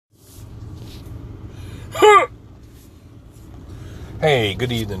Hey,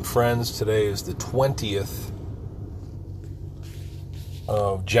 good evening, friends. Today is the 20th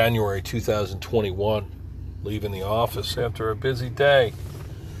of January 2021. Leaving the office after a busy day.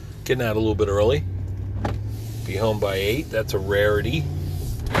 Getting out a little bit early. Be home by 8. That's a rarity.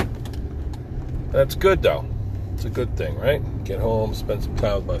 That's good, though. It's a good thing, right? Get home, spend some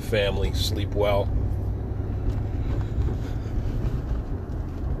time with my family, sleep well.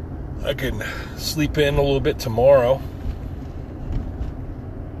 I can sleep in a little bit tomorrow,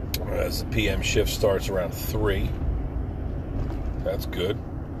 as the PM shift starts around 3. That's good.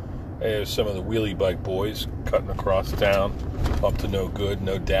 There's some of the wheelie bike boys cutting across town, up to no good,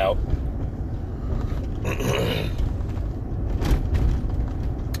 no doubt.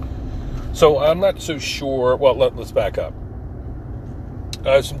 So I'm not so sure. Well, let's back up.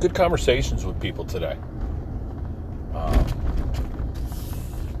 Some good conversations with people today.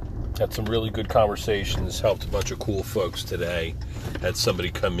 Had some really good conversations, helped a bunch of cool folks today. Had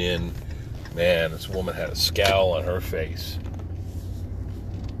somebody come in. Man, this woman had a scowl on her face.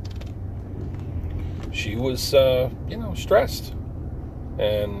 She was, stressed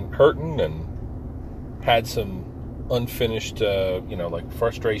and hurting and had some unfinished,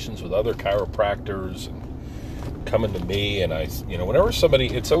 frustrations with other chiropractors and coming to me. And whenever somebody,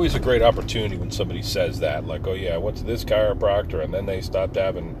 it's always a great opportunity when somebody says that, like, oh yeah, I went to this chiropractor and then they stopped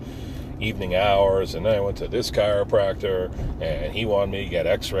having evening hours, and then I went to this chiropractor and he wanted me to get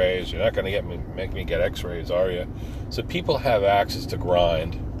x-rays. You're not going to make me get x-rays, are you? So people have access to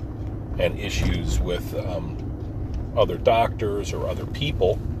grind and issues with other doctors or other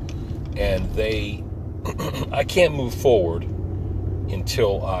people, and I can't move forward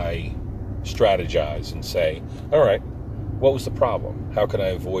until I strategize and say, all right, what was the problem? How can I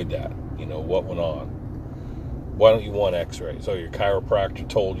avoid that? What went on? Why don't you want x-rays? Oh, your chiropractor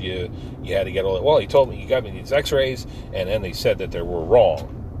told you had to get all that. Well, he told me you got me these x-rays, and then they said that they were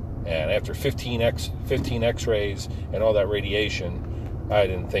wrong. And after 15 x-rays and all that radiation, I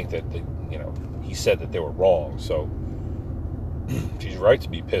didn't think that, he said that they were wrong. So she's right to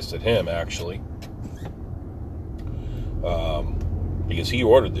be pissed at him, actually. Because he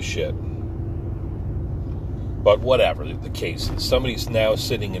ordered the shit. But whatever the case is, somebody's now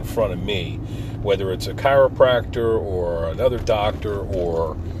sitting in front of me, whether it's a chiropractor or another doctor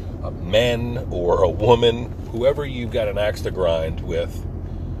or a man or a woman, whoever you've got an axe to grind with,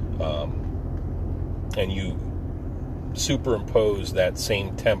 and you superimpose that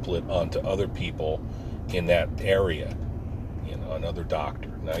same template onto other people in that area, another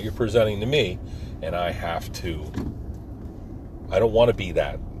doctor. Now you're presenting to me, and I don't want to be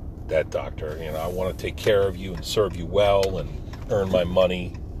that doctor. I want to take care of you and serve you well and earn my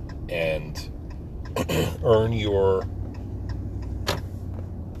money and earn your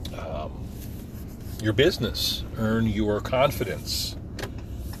business, earn your confidence,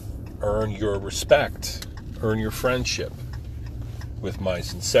 earn your respect, earn your friendship with my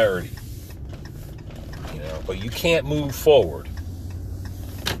sincerity. But you can't move forward,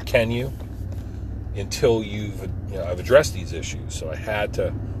 can you, until I've addressed these issues. So I had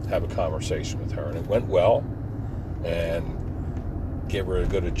to have a conversation with her, and it went well, and gave her a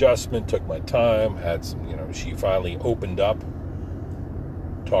good adjustment, took my time, had some, she finally opened up,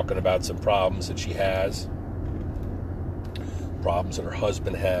 talking about some problems that she has, problems that her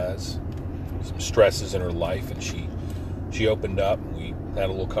husband has, some stresses in her life, and she opened up, and we had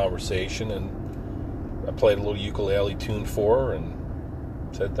a little conversation, and I played a little ukulele tune for her, and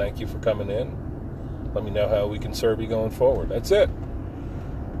said, thank you for coming in. Let me know how we can serve you going forward. That's it.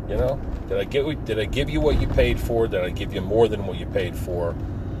 Did I give you what you paid for? Did I give you more than what you paid for?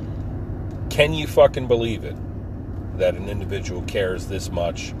 Can you fucking believe it that an individual cares this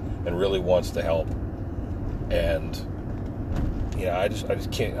much and really wants to help? And I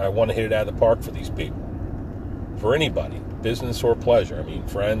just can't. I want to hit it out of the park for these people. For anybody, business or pleasure.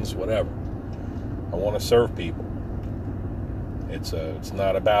 Friends, whatever. I want to serve people. It's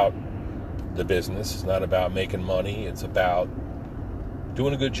not about the business. It's not about making money. It's about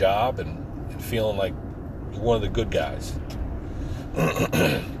doing a good job and feeling like you're one of the good guys.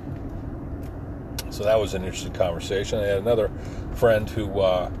 So that was an interesting conversation. I had another friend who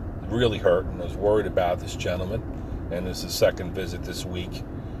really hurt and was worried about this gentleman, and this is his second visit this week,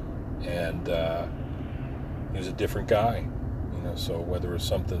 and he was a different guy. So whether it was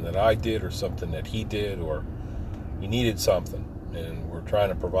something that I did or something that he did, or he needed something, and we're trying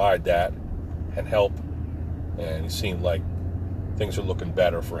to provide that and help, and it seemed like things are looking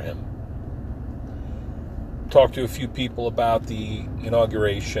better for him. Talked to a few people about the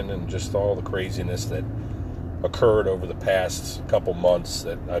inauguration and just all the craziness that occurred over the past couple months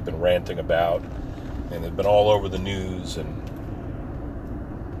that I've been ranting about, and have been all over the news, and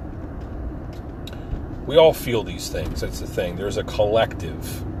we all feel these things. That's the thing. There is a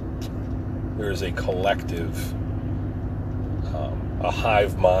collective, a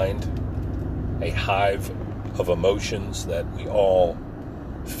hive mind, a hive of emotions that we all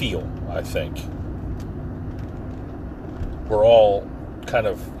feel, I think. We're all kind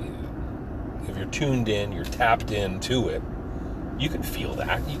of, if you're tuned in, you're tapped into it, you can feel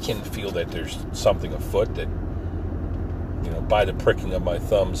that. You can feel that there's something afoot, that, by the pricking of my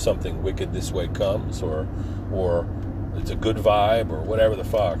thumb, something wicked this way comes, or it's a good vibe, or whatever the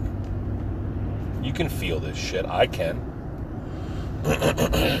fuck. You can feel this shit. I can.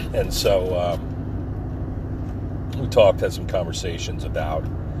 And so we had some conversations about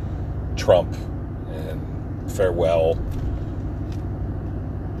Trump and farewell.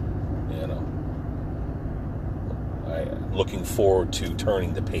 Looking forward to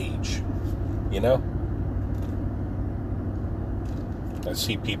turning the page. I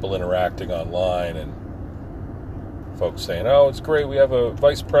see people interacting online and folks saying, oh, it's great, we have a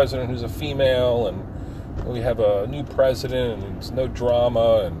vice president who's a female, and we have a new president, and it's no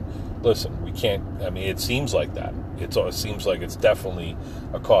drama. And listen, we can't, it seems like that. It seems like it's definitely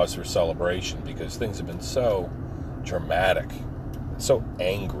a cause for celebration, because things have been so dramatic, so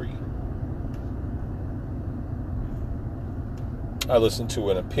angry. I listened to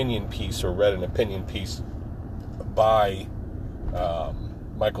an opinion piece, or read an opinion piece by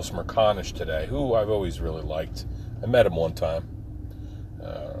Michael Smerconish today, who I've always really liked. I met him one time.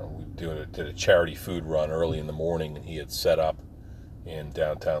 We did a charity food run early in the morning, and he had set up in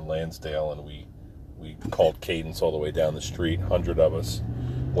downtown Lansdale, and we called Cadence all the way down the street. 100 of us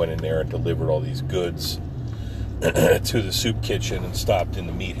went in there and delivered all these goods to the soup kitchen, and stopped in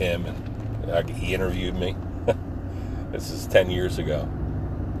to meet him, and he interviewed me. This is 10 years ago.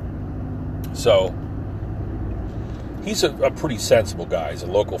 So he's a pretty sensible guy. He's a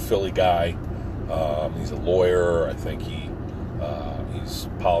local Philly guy. He's a lawyer. I think he's a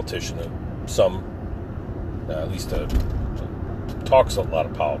politician of some, at least talks a lot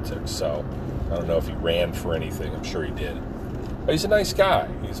of politics. So I don't know if he ran for anything. I'm sure he did. But he's a nice guy.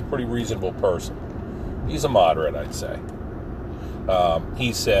 He's a pretty reasonable person. He's a moderate, I'd say.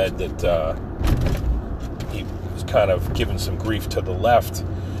 He said that he was kind of giving some grief to the left,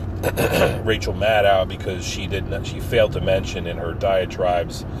 Rachel Maddow, because she failed to mention in her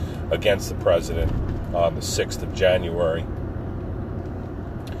diatribes against the president on the 6th of January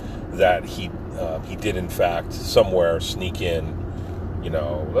that he did in fact somewhere sneak in,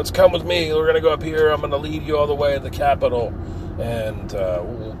 let's come with me, we're going to go up here, I'm going to lead you all the way to the Capitol, and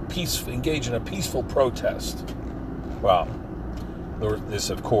we'll engage in a peaceful protest. Well, this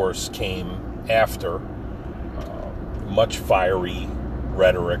of course came after much fiery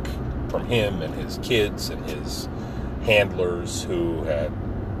rhetoric from him and his kids and his handlers, who had,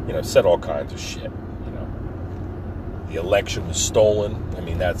 said all kinds of shit. The election was stolen.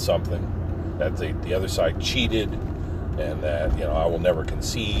 That's something. That the other side cheated, and that, I will never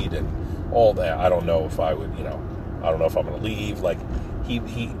concede, and all that. I don't know if I would, I don't know if I'm going to leave. Like, he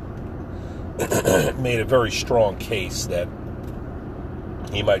made a very strong case that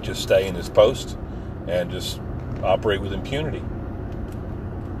he might just stay in his post and just operate with impunity.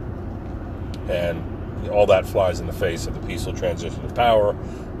 And all that flies in the face of the peaceful transition of power.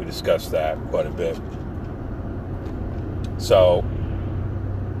 We discussed that quite a bit. So,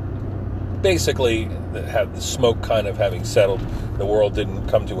 basically, the smoke kind of having settled, the world didn't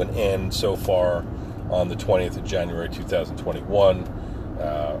come to an end so far on the 20th of January 2021,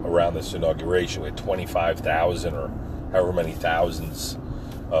 around this inauguration. We had 25,000 or however many thousands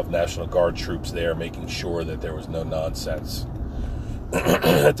of National Guard troops there, making sure that there was no nonsense.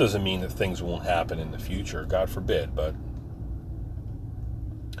 That doesn't mean that things won't happen in the future, God forbid, but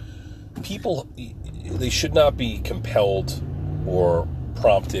people, they should not be compelled or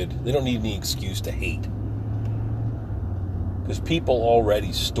prompted. They don't need any excuse to hate, because people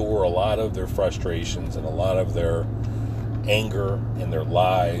already store a lot of their frustrations and a lot of their anger and their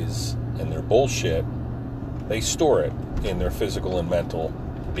lies and their bullshit. They store it in their physical and mental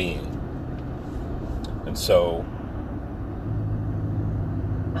being. And so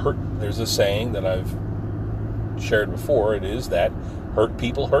there's a saying that I've shared before. It is that hurt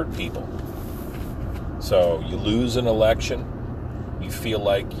people hurt people. So you lose an election, you feel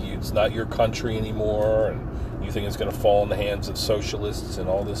like it's not your country anymore, and you think it's going to fall in the hands of socialists and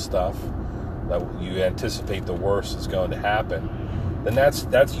all this stuff, that you anticipate the worst is going to happen, then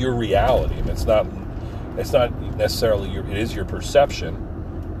that's your reality. It's not necessarily it is your perception.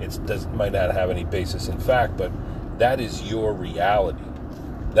 It might not have any basis in fact, but that is your reality.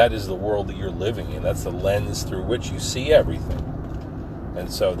 That is the world that you're living in. That's the lens through which you see everything.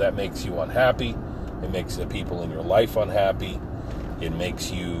 And so that makes you unhappy. It makes the people in your life unhappy. It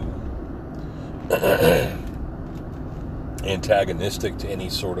makes you antagonistic to any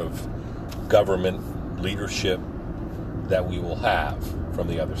sort of government leadership that we will have from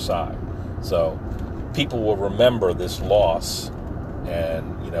the other side. So people will remember this loss and,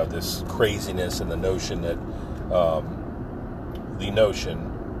 this craziness and the notion that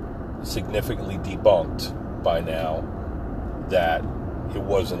significantly debunked by now that it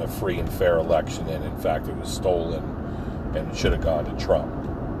wasn't a free and fair election, and in fact it was stolen and it should have gone to Trump.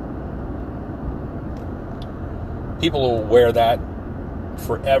 People will wear that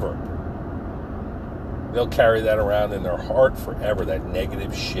forever. They'll carry that around in their heart forever, that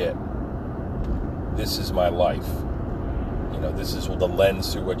negative shit. This is my life. This is the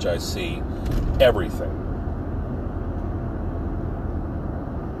lens through which I see everything.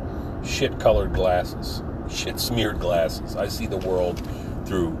 Shit-colored glasses. Shit-smeared glasses. I see the world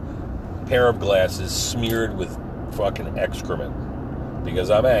through a pair of glasses smeared with fucking excrement. Because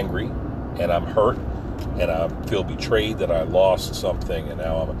I'm angry, and I'm hurt, and I feel betrayed that I lost something, and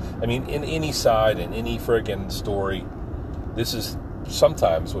now in any side, in any friggin' story, this is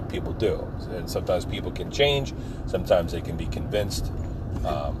sometimes what people do. And sometimes people can change, sometimes they can be convinced.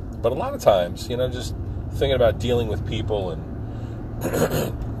 But a lot of times, just thinking about dealing with people and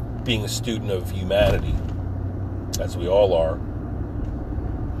being a student of humanity, as we all are,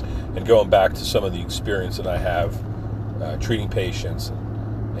 and going back to some of the experience that I have treating patients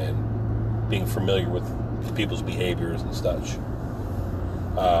and being familiar with people's behaviors and such.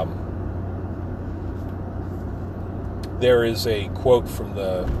 There is a quote from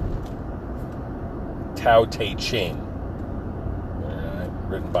the Tao Te Ching,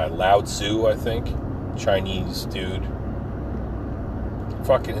 written by Lao Tzu, I think, Chinese dude.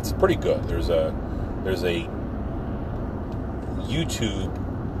 It's pretty good. There's a YouTube,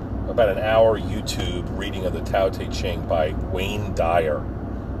 about an hour YouTube reading of the Tao Te Ching by Wayne Dyer,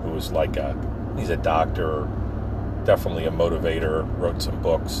 who was he's a doctor, definitely a motivator, wrote some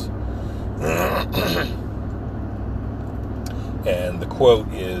books. And the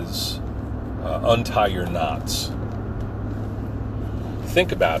quote is, untie your knots.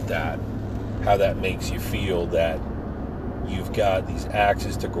 Think about that, how that makes you feel, that you've got these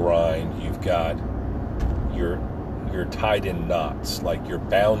axes to grind, you're tied in knots, like you're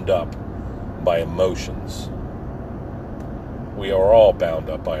bound up by emotions. We are all bound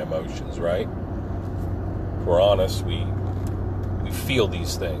up by emotions, right? If we're honest, we feel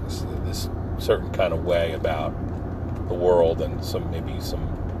these things, this certain kind of way about the world, and maybe some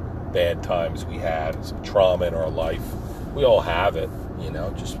bad times we had, some trauma in our life. We all have it,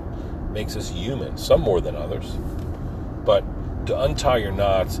 it just makes us human, some more than others. But to untie your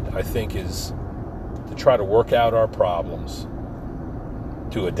knots, I think, is to try to work out our problems,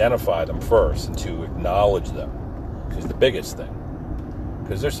 to identify them first, and to acknowledge them is the biggest thing.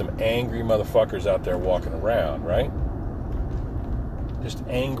 Because there's some angry motherfuckers out there walking around, right? Just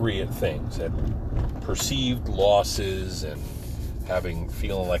angry at things, at perceived losses, and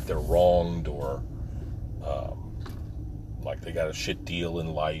feeling like they're wronged, or like they got a shit deal in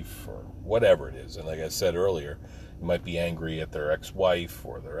life, or whatever it is. And like I said earlier, you might be angry at their ex-wife,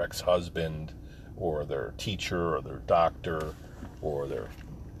 or their ex-husband, or their teacher, or their doctor, or their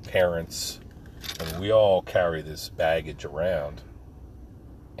parents. And we all carry this baggage around.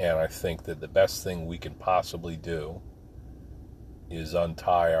 And I think that the best thing we can possibly do is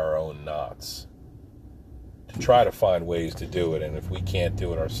untie our own knots, to try to find ways to do it. And if we can't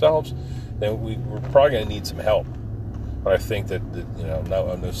do it ourselves, then we're probably going to need some help. But I think that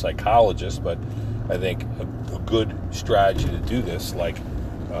I'm no psychologist, but I think a good strategy to do this, like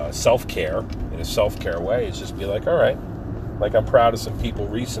self-care, in a self-care way, is just be like, all right, like I'm proud of some people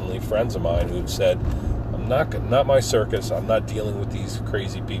recently, friends of mine, who've said, I'm not my circus, I'm not dealing with these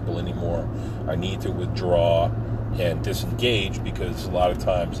crazy people anymore. I need to withdraw and disengage, because a lot of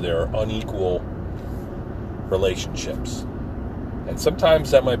times there are unequal relationships. And sometimes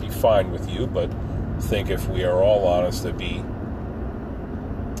that might be fine with you, but I think if we are all honest, it'd be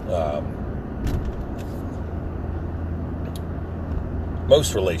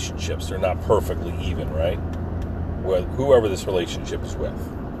most relationships are not perfectly even, right? Whoever this relationship is with,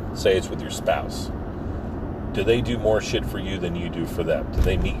 say it's with your spouse, do they do more shit for you than you do for them? Do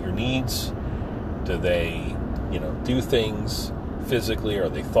they meet your needs? Do they, do things physically? Are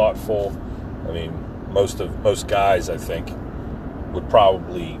they thoughtful? I mean, most guys, I think, would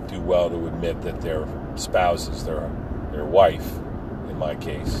probably do well to admit that their spouses, their wife, in my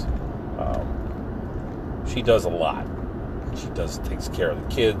case, she does a lot. She takes care of the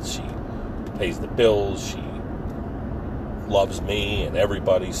kids. She pays the bills. She loves me and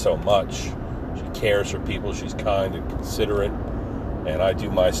everybody so much. She cares for people. She's kind and considerate, and I do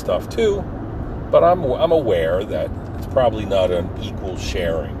my stuff too. But I'm aware that it's probably not an equal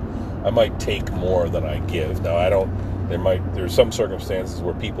sharing. I might take more than I give. Now I don't. There's some circumstances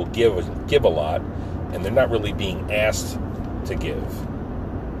where people give a lot, and they're not really being asked to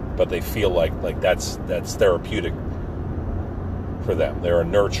give, but they feel like that's therapeutic for them. They're a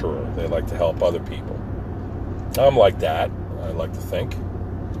nurturer. They like to help other people. I'm like that. I like to think,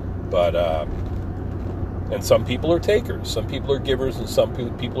 but and some people are takers. Some people are givers, and some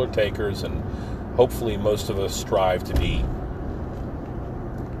people are takers, and hopefully most of us strive to be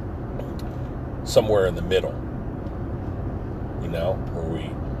somewhere in the middle. Where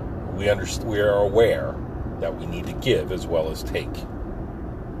we are aware that we need to give as well as take.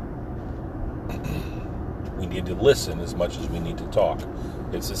 We need to listen as much as we need to talk.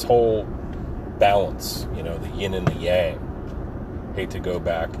 It's this whole balance, the yin and the yang. Hate to go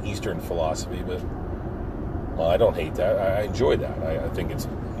back Eastern philosophy, but I don't hate that. I enjoy that. I think it's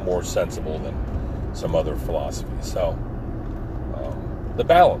more sensible than some other philosophies. So the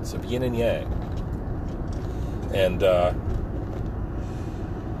balance of yin and yang, and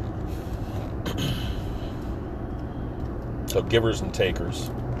so givers and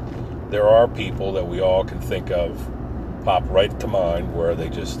takers. There are people that we all can think of, pop right to mind, where they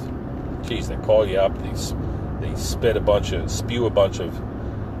just, they call you up, they spew a bunch of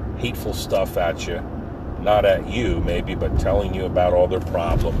hateful stuff at you, not at you maybe, but telling you about all their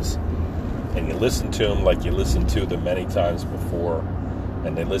problems, and you listen to them like you listened to them many times before,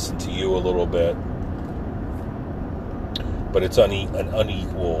 and they listen to you a little bit, but it's an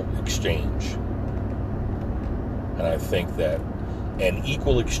unequal exchange. And I think that an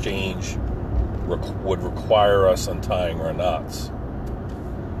equal exchange would require us untying our knots.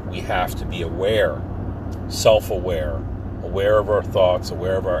 We have to be aware, self-aware, aware of our thoughts,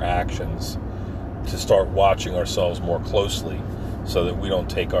 aware of our actions, to start watching ourselves more closely so that we don't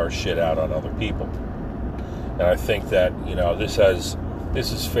take our shit out on other people. And I think that,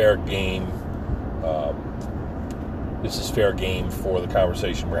 this is fair game. This is fair game for the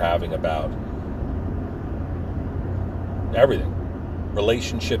conversation we're having about everything.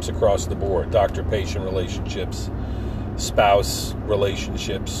 Relationships across the board. Doctor-patient relationships, spouse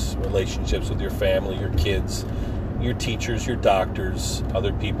relationships, relationships with your family, your kids, your teachers, your doctors,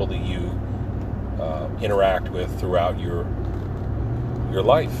 other people that you interact with throughout your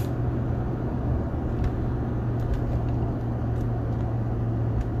life.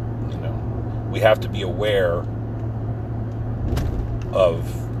 We have to be aware of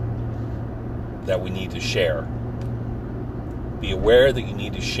that we need to share. Be aware that you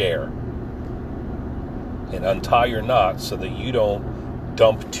need to share and untie your knots so that you don't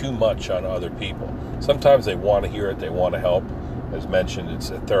dump too much on other people. Sometimes they want to hear it, they want to help. As mentioned, it's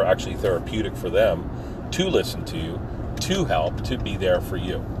actually therapeutic for them to listen to you, to help, to be there for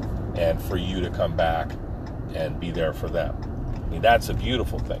you, and for you to come back and be there for them. That's a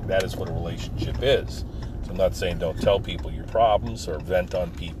beautiful thing. That is what a relationship is. So I'm not saying don't tell people your problems or vent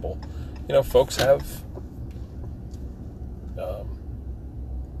on people. Folks have...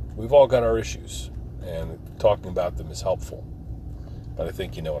 we've all got our issues, and talking about them is helpful. But I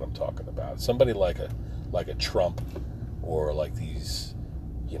think you know what I'm talking about. Somebody like a Trump, or like these,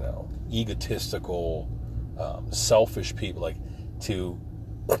 egotistical, selfish people,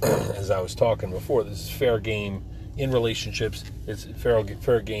 as I was talking before, this is fair game in relationships. It's fair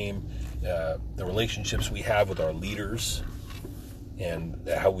game. The relationships we have with our leaders and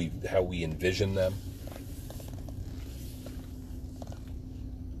how we envision them.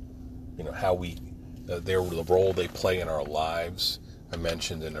 The role they play in our lives. I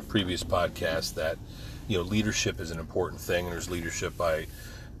mentioned in a previous podcast that leadership is an important thing, and there's leadership by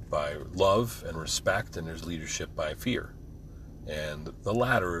love and respect, and there's leadership by fear, and the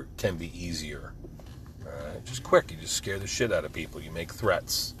latter can be easier. Just quick, you just scare the shit out of people. You make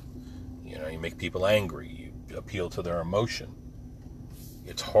threats. You make people angry. You appeal to their emotion.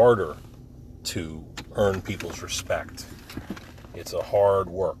 It's harder to earn people's respect. It's a hard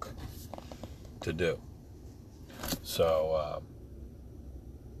work to do. So,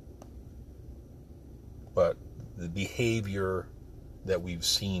 but the behavior that we've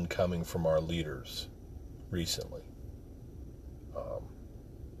seen coming from our leaders recently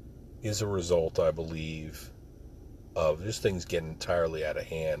is a result, I believe, of just things getting entirely out of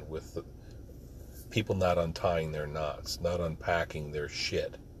hand, with people not untying their knots, not unpacking their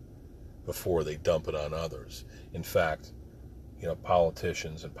shit before they dump it on others. In fact,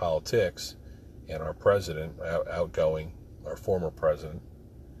 politicians and politics, and our president, outgoing, our former president,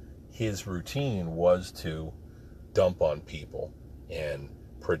 his routine was to dump on people and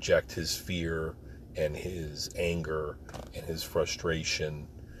project his fear and his anger and his frustration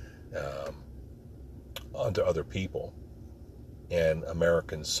onto other people. And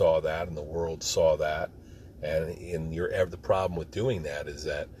Americans saw that, and the world saw that. And the problem with doing that is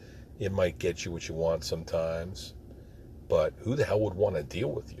that it might get you what you want sometimes, but who the hell would want to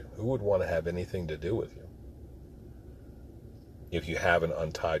deal with you? Who would want to have anything to do with you if you haven't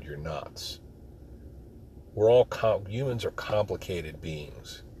untied your knots? Humans are complicated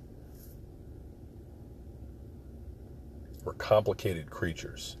beings. We're complicated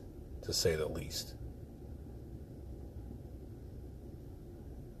creatures, to say the least.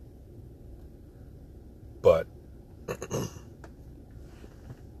 But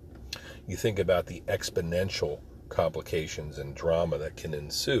you think about the exponential complications and drama that can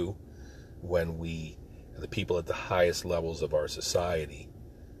ensue when the people at the highest levels of our society,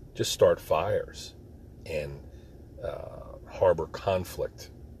 just start fires and harbor conflict,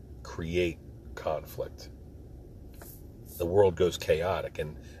 create conflict. The world goes chaotic,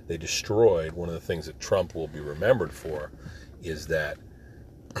 and they destroyed one of the things that Trump will be remembered for is that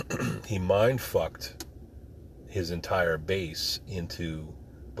he mind-fucked his entire base into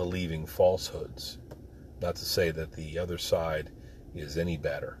believing falsehoods. Not to say that the other side is any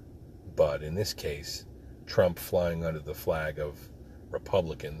better, but in this case, Trump flying under the flag of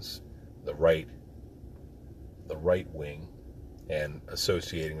Republicans, the right wing, and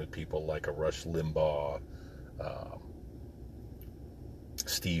associating with people like a Rush Limbaugh,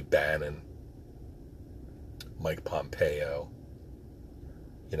 Steve Bannon, Mike Pompeo.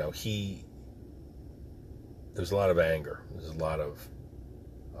 There's a lot of anger. There's a lot of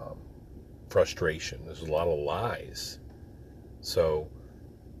frustration. There's a lot of lies. So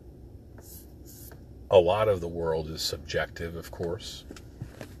a lot of the world is subjective, of course,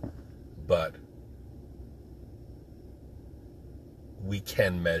 but we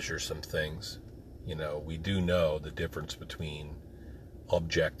can measure some things. We do know the difference between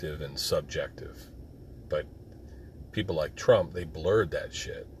objective and subjective. But people like Trump, they blurred that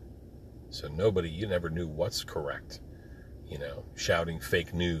shit. So you never knew what's correct. Shouting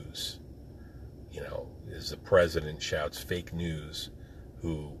fake news. As the president shouts fake news,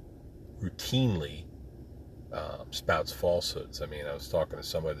 who routinely spouts falsehoods. I was talking to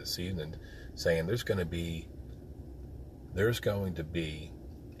somebody this evening saying there's going to be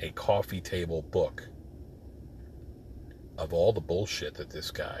a coffee table book of all the bullshit that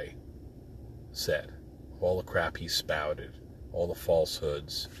this guy said, all the crap he spouted, all the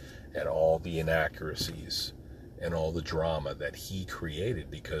falsehoods, and all the inaccuracies, and all the drama that he created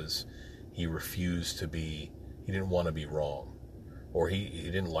because he didn't want to be wrong, or he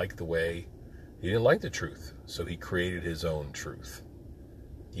didn't like the truth, so he created his own truth.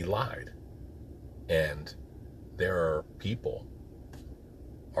 He lied. And there are people,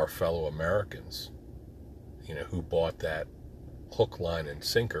 our fellow Americans, who bought that hook, line, and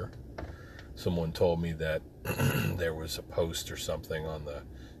sinker. Someone told me that there was a post or something on the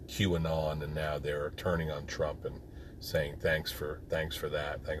QAnon, and now they're turning on Trump and saying thanks for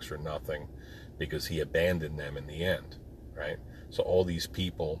that, thanks for nothing, because he abandoned them in the end, right? So all these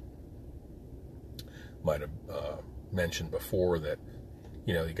people might have mentioned before that,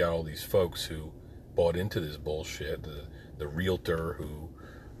 you got all these folks who bought into this bullshit. The realtor who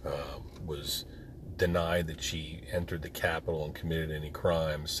was denied that she entered the Capitol and committed any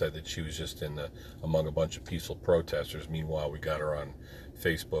crimes, said that she was just among a bunch of peaceful protesters. Meanwhile, we got her on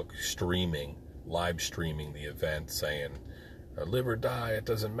Facebook live streaming the event, saying, live or die, it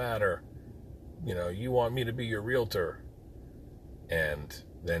doesn't matter. You want me to be your realtor. And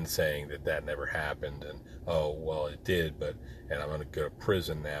then saying that never happened, and, oh, well, it did, and I'm going to go to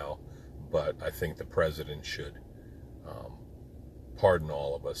prison now, but I think the president should pardon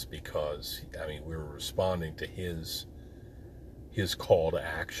all of us because, we were responding to his call to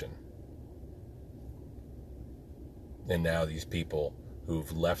action. And now these people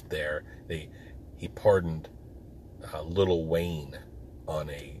who've left there, he pardoned Lil Wayne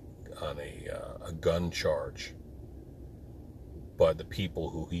on a gun charge. But the people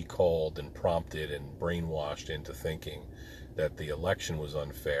who he called and prompted and brainwashed into thinking that the election was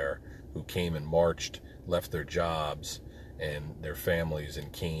unfair, who came and marched, left their jobs and their families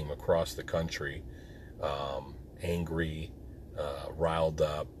and came across the country angry, riled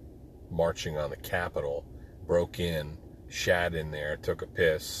up, marching on the Capitol, broke in, shat in there, took a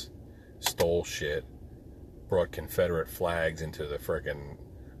piss, stole shit, brought Confederate flags into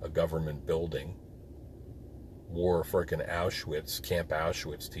a government building, wore frickin' Camp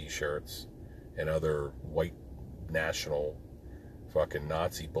Auschwitz t-shirts and other white national fucking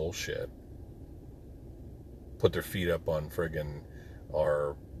Nazi bullshit, put their feet up on friggin'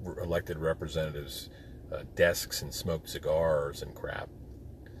 our elected representatives' desks and smoked cigars and crap.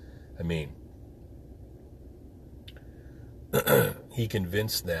 I mean, he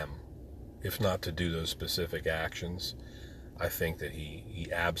convinced them, if not to do those specific actions, I think that he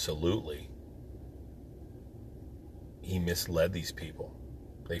absolutely, he misled these people.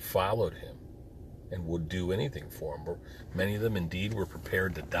 They followed him and would do anything for him. Many of them indeed were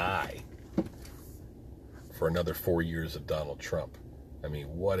prepared to die for another 4 years of Donald Trump. I mean,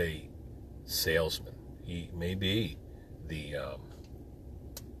 what a salesman. He may be the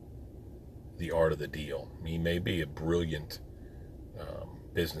art of the deal. He may be a brilliant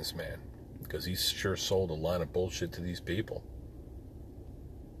businessman, because he's sure sold a line of bullshit to these people.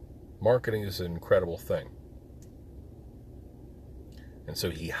 Marketing is an incredible thing. And so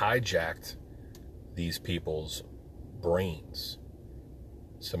he hijacked these people's brains,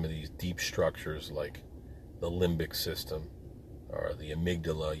 some of these deep structures like the limbic system or the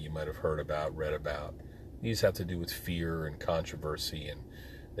amygdala you might have heard about, read about. These have to do with fear and controversy, and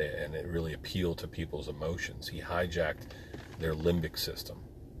it really appealed to people's emotions. He hijacked their limbic system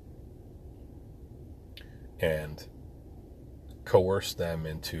and coerced them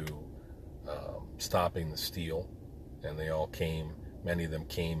into stopping the steal. And they all came, many of them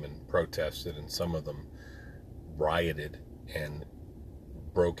came and protested, and some of them rioted and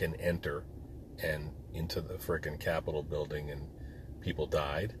broke and enter and into the frickin' Capitol building, and people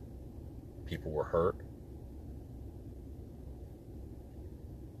died. People were hurt.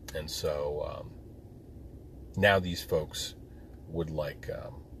 And so now these folks would like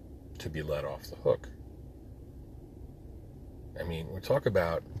to be let off the hook. I mean, we talk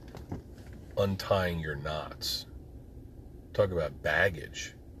about untying your knots. Talk about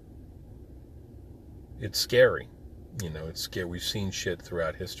baggage. It's scary. You know, it's scary. We've seen shit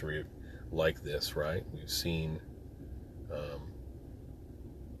throughout history like this, right? We've seen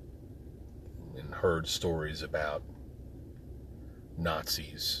and heard stories about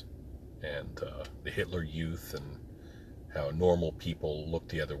Nazis and the Hitler Youth, and how normal people looked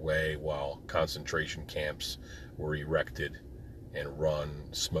the other way while concentration camps were erected and run,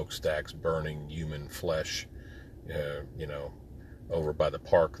 smokestacks burning human flesh, over by the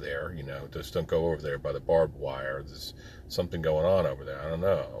park there. Just don't go over there by the barbed wire. There's something going on over there. I don't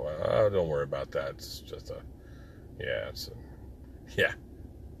know. Don't worry about that. It's just yeah.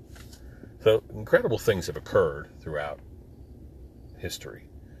 So incredible things have occurred throughout history.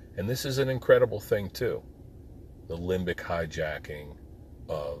 And this is an incredible thing too. The limbic hijacking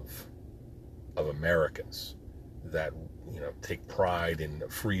of Americans that, take pride in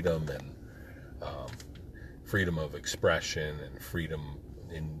freedom and freedom of expression and freedom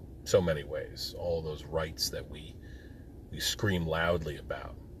in so many ways. All those rights that we scream loudly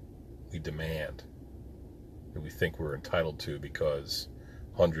about, we demand, that we think we're entitled to because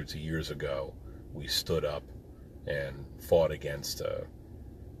hundreds of years ago we stood up and fought against a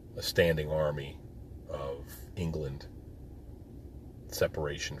standing army of England,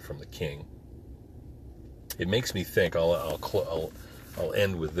 separation from the king. It makes me think. I'll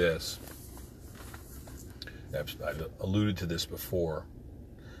end with this. I've alluded to this before.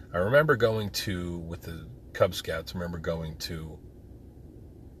 I remember going to, with the Cub Scouts, going to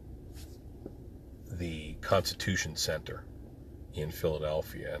the Constitution Center in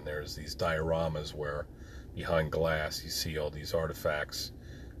Philadelphia, and there's these dioramas where behind glass you see all these artifacts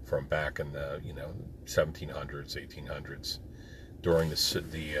from back in the 1700s, 1800s, during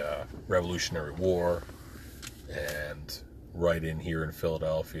the Revolutionary War, and right in here in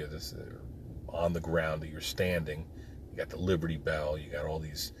Philadelphia, this on the ground that you're standing, you got the Liberty Bell, you got all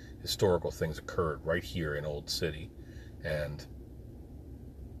these historical things occurred right here in Old City, and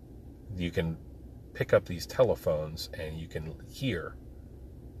you can pick up these telephones and you can hear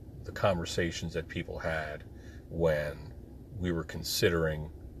the conversations that people had when we were considering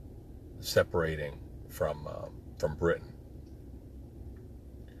separating from Britain.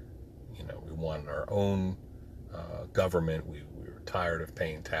 We wanted our own government. We were tired of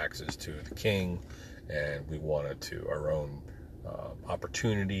paying taxes to the king, and we wanted our own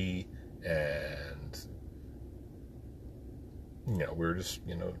opportunity, and we were just,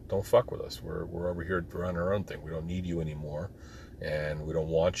 don't fuck with us. We're over here to run our own thing. We don't need you anymore, and we don't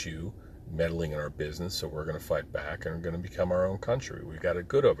want you meddling in our business, so we're going to fight back, and we're going to become our own country. We've got it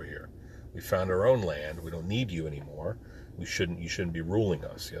good over here. We found our own land. We don't need you anymore. You shouldn't be ruling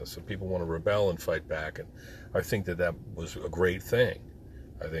us. So people want to rebel and fight back, and I think that was a great thing.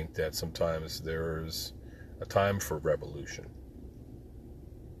 I think that sometimes there's a time for revolution,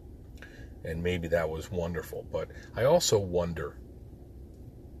 and maybe that was wonderful. But I also wonder,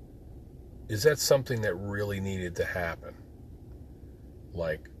 is that something that really needed to happen?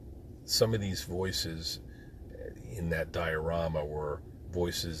 like some of these voices in that diorama were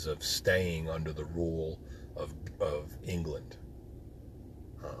voices of staying under the rule of England.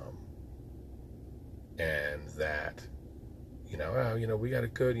 And that, we got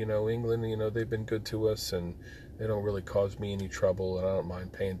it good, England, they've been good to us, and they don't really cause me any trouble, and I don't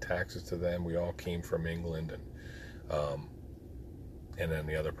mind paying taxes to them. We all came from England. And then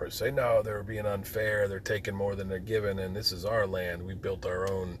the other person say, no, they're being unfair, they're taking more than they're giving, and this is our land, we built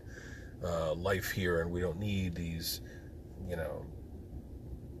our own life here, and we don't need these,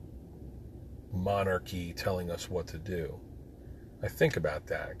 monarchy telling us what to do. I think about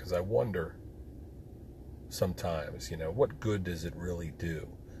that because I wonder sometimes, what good does it really do?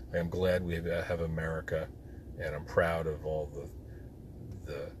 I'm glad we have America, and I'm proud of all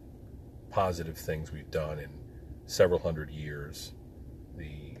the positive things we've done in several hundred years.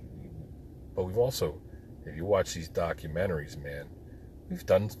 But we've also, if you watch these documentaries, man, we've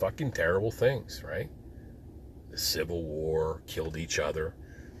done fucking terrible things, right? The Civil War, killed each other.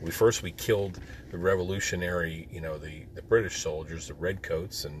 We killed the revolutionary, the British soldiers, the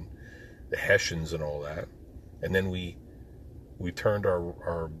redcoats and the Hessians and all that. And then we turned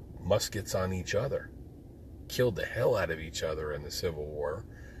our muskets on each other. Killed the hell out of each other in the Civil War.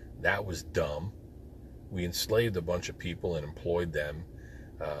 That was dumb. We enslaved a bunch of people and employed them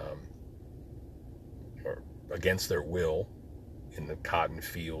or against their will in the cotton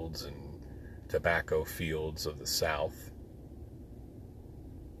fields and tobacco fields of the South.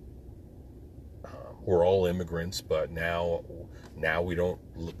 We're all immigrants, but now we don't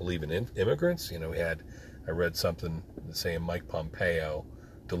believe in immigrants. I read something saying Mike Pompeo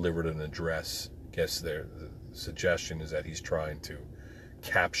delivered an address. Guess the suggestion is that he's trying to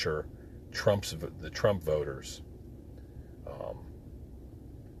capture the Trump voters.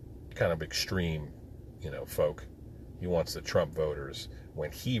 Kind of extreme, folk. He wants the Trump voters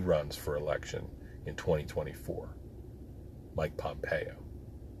when he runs for election in 2024. Mike Pompeo.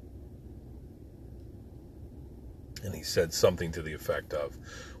 And he said something to the effect of,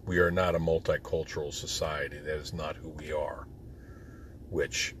 we are not a multicultural society. That is not who we are.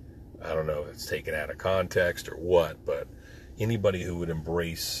 Which, I don't know if it's taken out of context or what, but anybody who would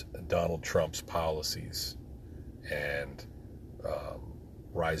embrace Donald Trump's policies and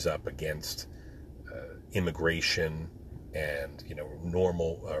rise up against immigration and,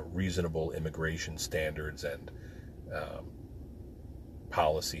 normal, reasonable immigration standards and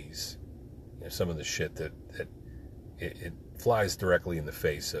policies, some of the shit that it flies directly in the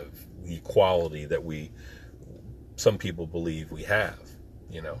face of the equality that some people believe we have,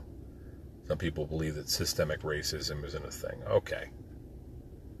 Some people believe that systemic racism isn't a thing. Okay.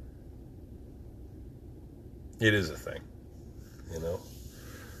 It is a thing,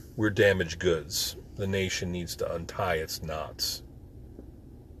 We're damaged goods. The nation needs to untie its knots,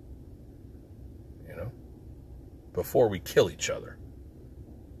 before we kill each other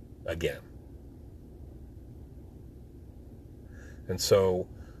again. And so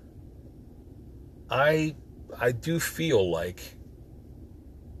I do feel like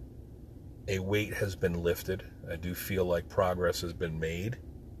a weight has been lifted. I do feel like progress has been made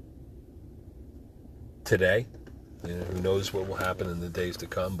today. Who knows what will happen in the days to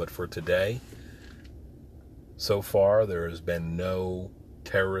come, but for today, so far there has been no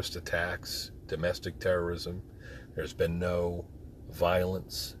terrorist attacks, domestic terrorism. There's been no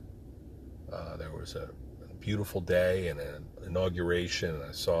violence. There was a beautiful day and an inauguration, and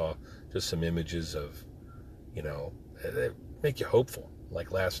I saw just some images of, that make you hopeful.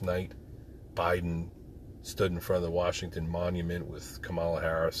 Like last night, Biden stood in front of the Washington Monument with Kamala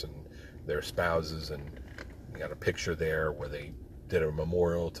Harris and their spouses, and we got a picture there where they did a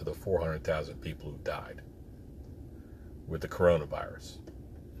memorial to the 400,000 people who died with the coronavirus,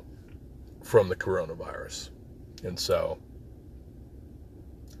 from the coronavirus. And so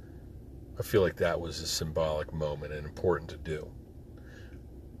I feel like that was a symbolic moment and important to do.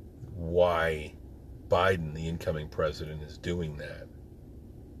 Why Biden, the incoming president, is doing that,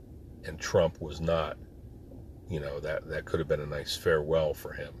 and Trump was not, that could have been a nice farewell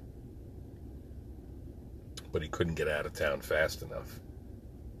for him. But he couldn't get out of town fast enough.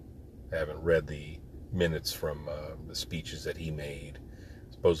 I haven't read the minutes from the speeches that he made.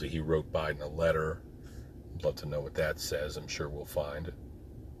 Supposedly he wrote Biden a letter. I'd love to know what that says. I'm sure we'll find it.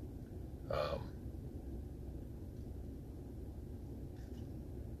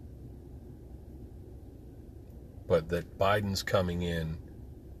 But that Biden's coming in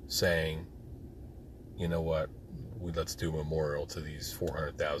saying, you know what, let's do a memorial to these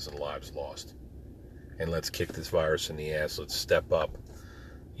 400,000 lives lost. And let's kick this virus in the ass. Let's step up,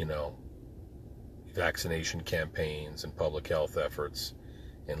 vaccination campaigns and public health efforts.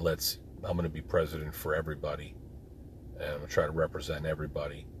 and I'm going to be president for everybody, and I'm going to try to represent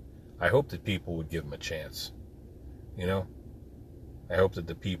everybody. I hope that people would give him a chance. You know, I hope that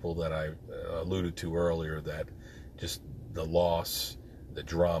the people that I alluded to earlier, that just the loss, the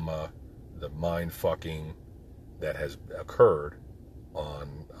drama, the mind fucking that has occurred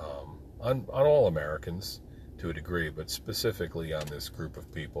on all Americans to a degree, but specifically on this group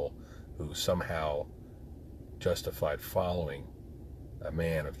of people who somehow justified following a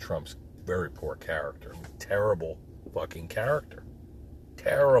man of Trump's very poor character. Terrible fucking character.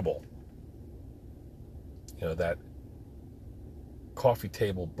 Terrible. You know, that coffee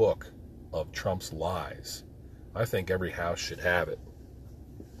table book of Trump's lies. I think every house should have it.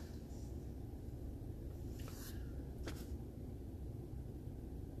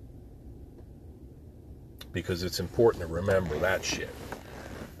 Because it's important to remember that shit.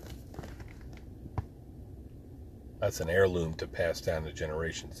 That's an heirloom to pass down to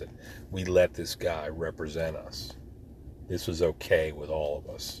generations, that we let this guy represent us. This was okay with all of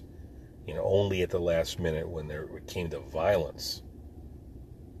us. You know, only at the last minute when it came to violence,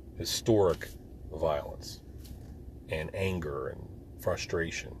 historic violence, and anger and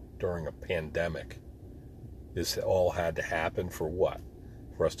frustration during a pandemic, this all had to happen for what?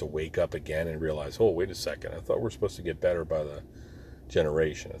 For us to wake up again and realize, oh, wait a second, I thought we were supposed to get better by the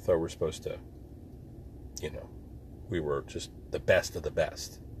generation. I thought we were supposed to, we were just the best of the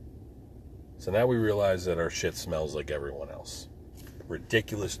best. So now we realize that our shit smells like everyone else.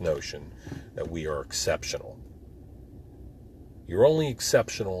 Ridiculous notion that we are exceptional. You're only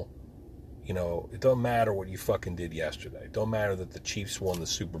exceptional, it don't matter what you fucking did yesterday. It don't matter that the Chiefs won the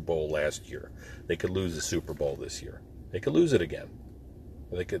Super Bowl last year. They could lose the Super Bowl this year. They could lose it again.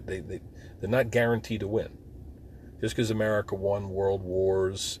 They're not guaranteed to win. Just because America won world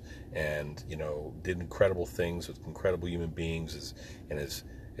wars and, did incredible things with incredible human beings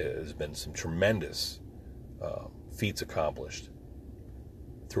has been some tremendous feats accomplished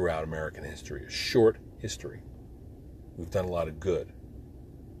throughout American history. A short history. We've done a lot of good.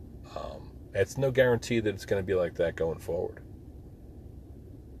 It's no guarantee that it's going to be like that going forward.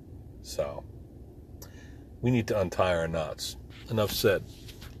 So, we need to untie our knots. Enough said.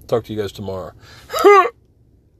 Talk to you guys tomorrow.